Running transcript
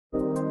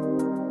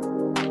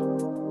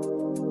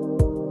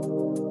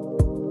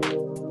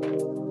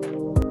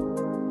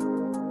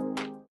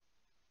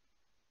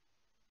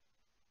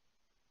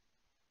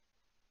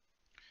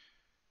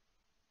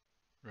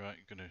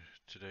going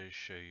to today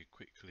show you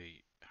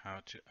quickly how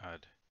to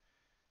add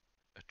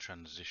a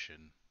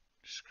transition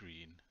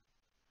screen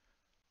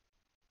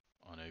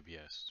on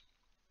OBS.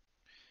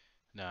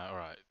 Now,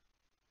 alright,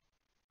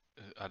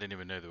 I didn't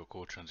even know they were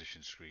called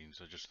transition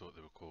screens. I just thought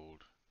they were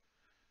called,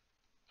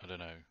 I don't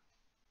know,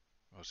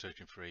 I was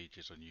searching for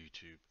ages on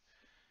YouTube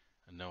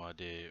and no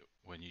idea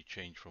when you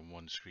change from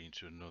one screen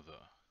to another,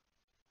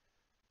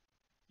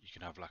 you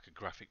can have like a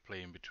graphic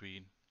play in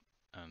between,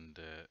 and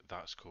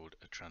that's called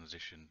a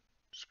transition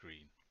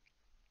screen.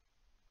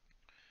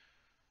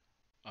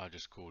 I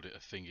just called it a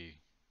thingy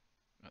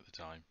at the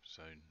time,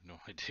 so no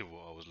idea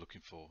what I was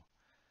looking for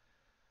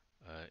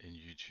in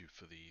YouTube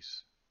for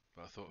these,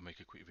 but I thought I'd make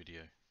a quick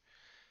video.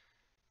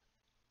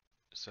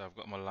 So I've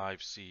got my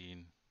live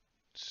scene,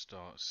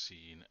 start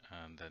scene,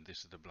 and then this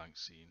is the blank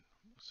scene.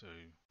 So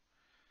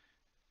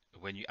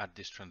when you add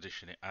this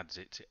transition, it adds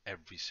it to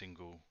every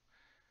single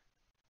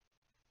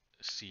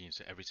scene.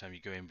 So every time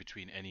you go in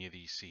between any of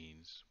these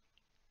scenes,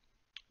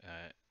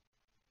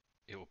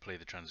 it will play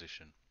the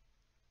transition.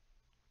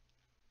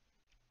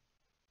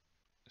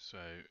 So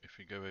if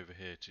we go over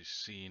here to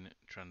scene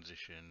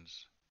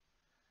transitions,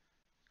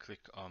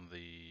 click on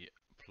the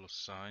plus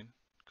sign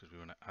because we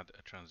want to add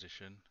a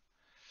transition.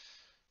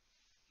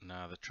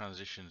 Now the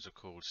transitions are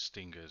called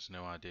stingers,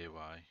 no idea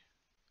why,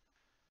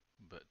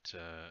 but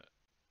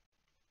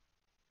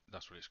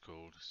that's what it's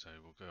called. So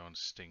we'll go on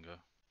stinger.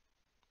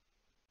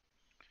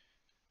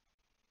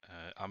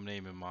 I'm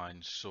naming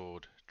mine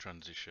sword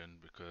transition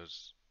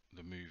because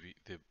the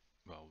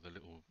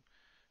little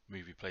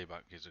movie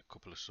playback is a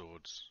couple of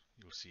swords.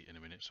 You'll see it in a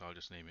minute, so I'll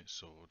just name it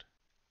sword.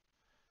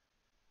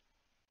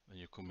 Then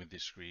you'll come with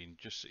this screen.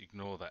 Just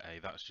ignore that A.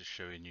 That's just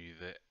showing you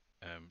the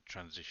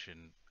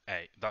transition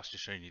A. That's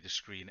just showing you the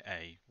screen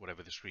A,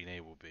 whatever the screen A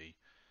will be.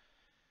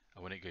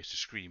 And when it goes to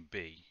screen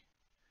B,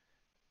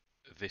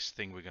 this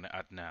thing we're going to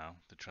add now,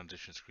 the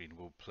transition screen,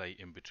 will play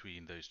in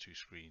between those two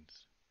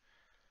screens.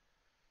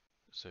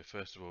 So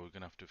first of all, we're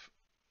going to have to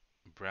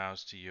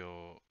browse to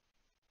your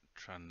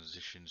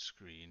transition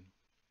screen.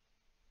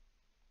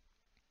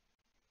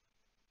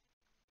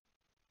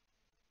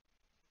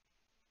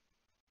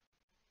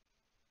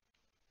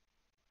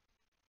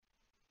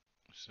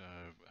 So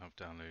I've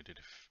downloaded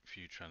a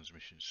few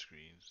transmission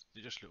screens.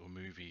 They're just little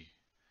movie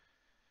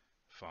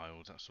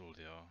files, that's all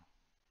they are.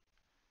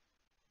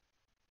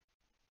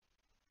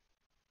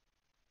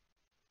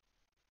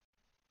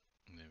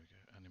 And there we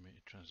go,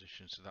 animated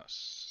transition. So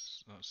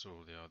that's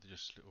all they are. They're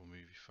just little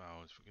movie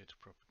files. If we go to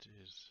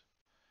properties,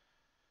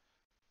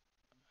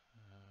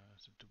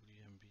 it's a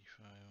WMB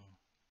file.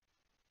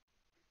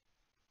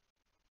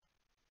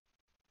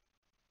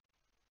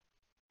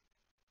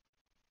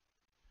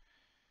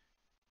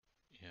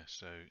 Yeah,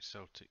 so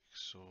Celtic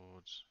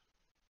swords.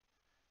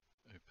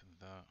 Open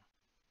that.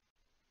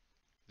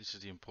 This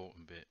is the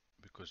important bit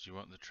because you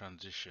want the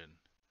transition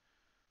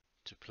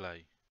to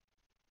play.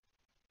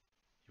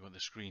 You want the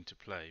screen to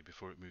play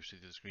before it moves to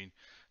the other screen.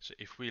 So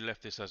if we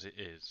left this as it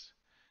is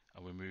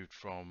and we moved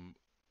from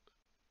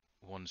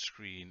one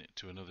screen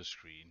to another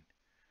screen,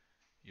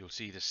 you'll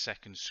see the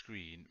second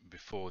screen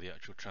before the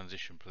actual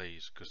transition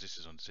plays because this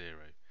is on 0.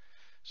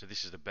 So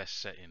this is the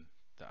best setting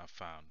that I've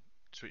found.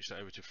 Switch that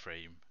over to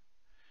frame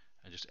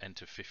and just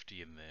enter 50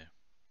 in there.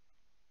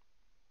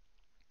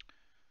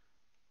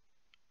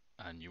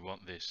 And you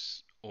want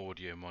this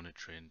audio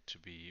monitoring to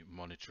be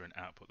monitor and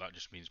output. That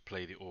just means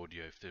play the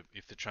audio.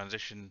 If the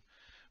transition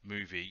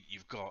movie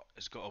you've got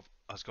has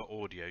got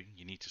audio,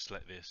 you need to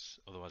select this,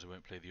 otherwise it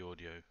won't play the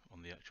audio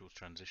on the actual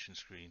transition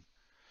screen.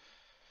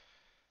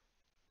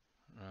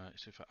 Right,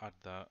 so if I add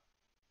that,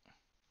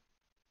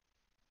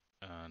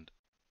 and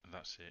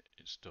that's it,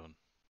 it's done.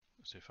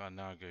 So if I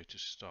now go to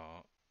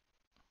start,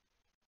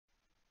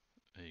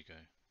 there you go,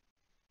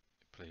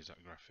 it plays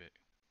that graphic.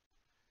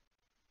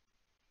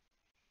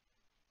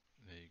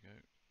 There you go,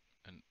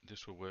 and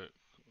this will work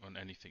on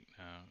anything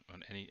now,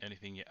 on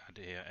anything you add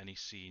here, any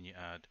scene you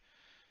add,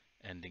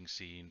 ending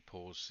scene,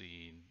 pause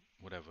scene,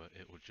 whatever,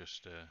 it will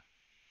just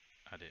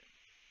add it.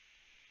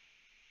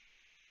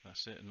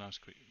 That's it, a nice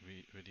quick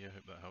video,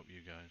 hope that helped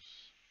you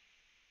guys.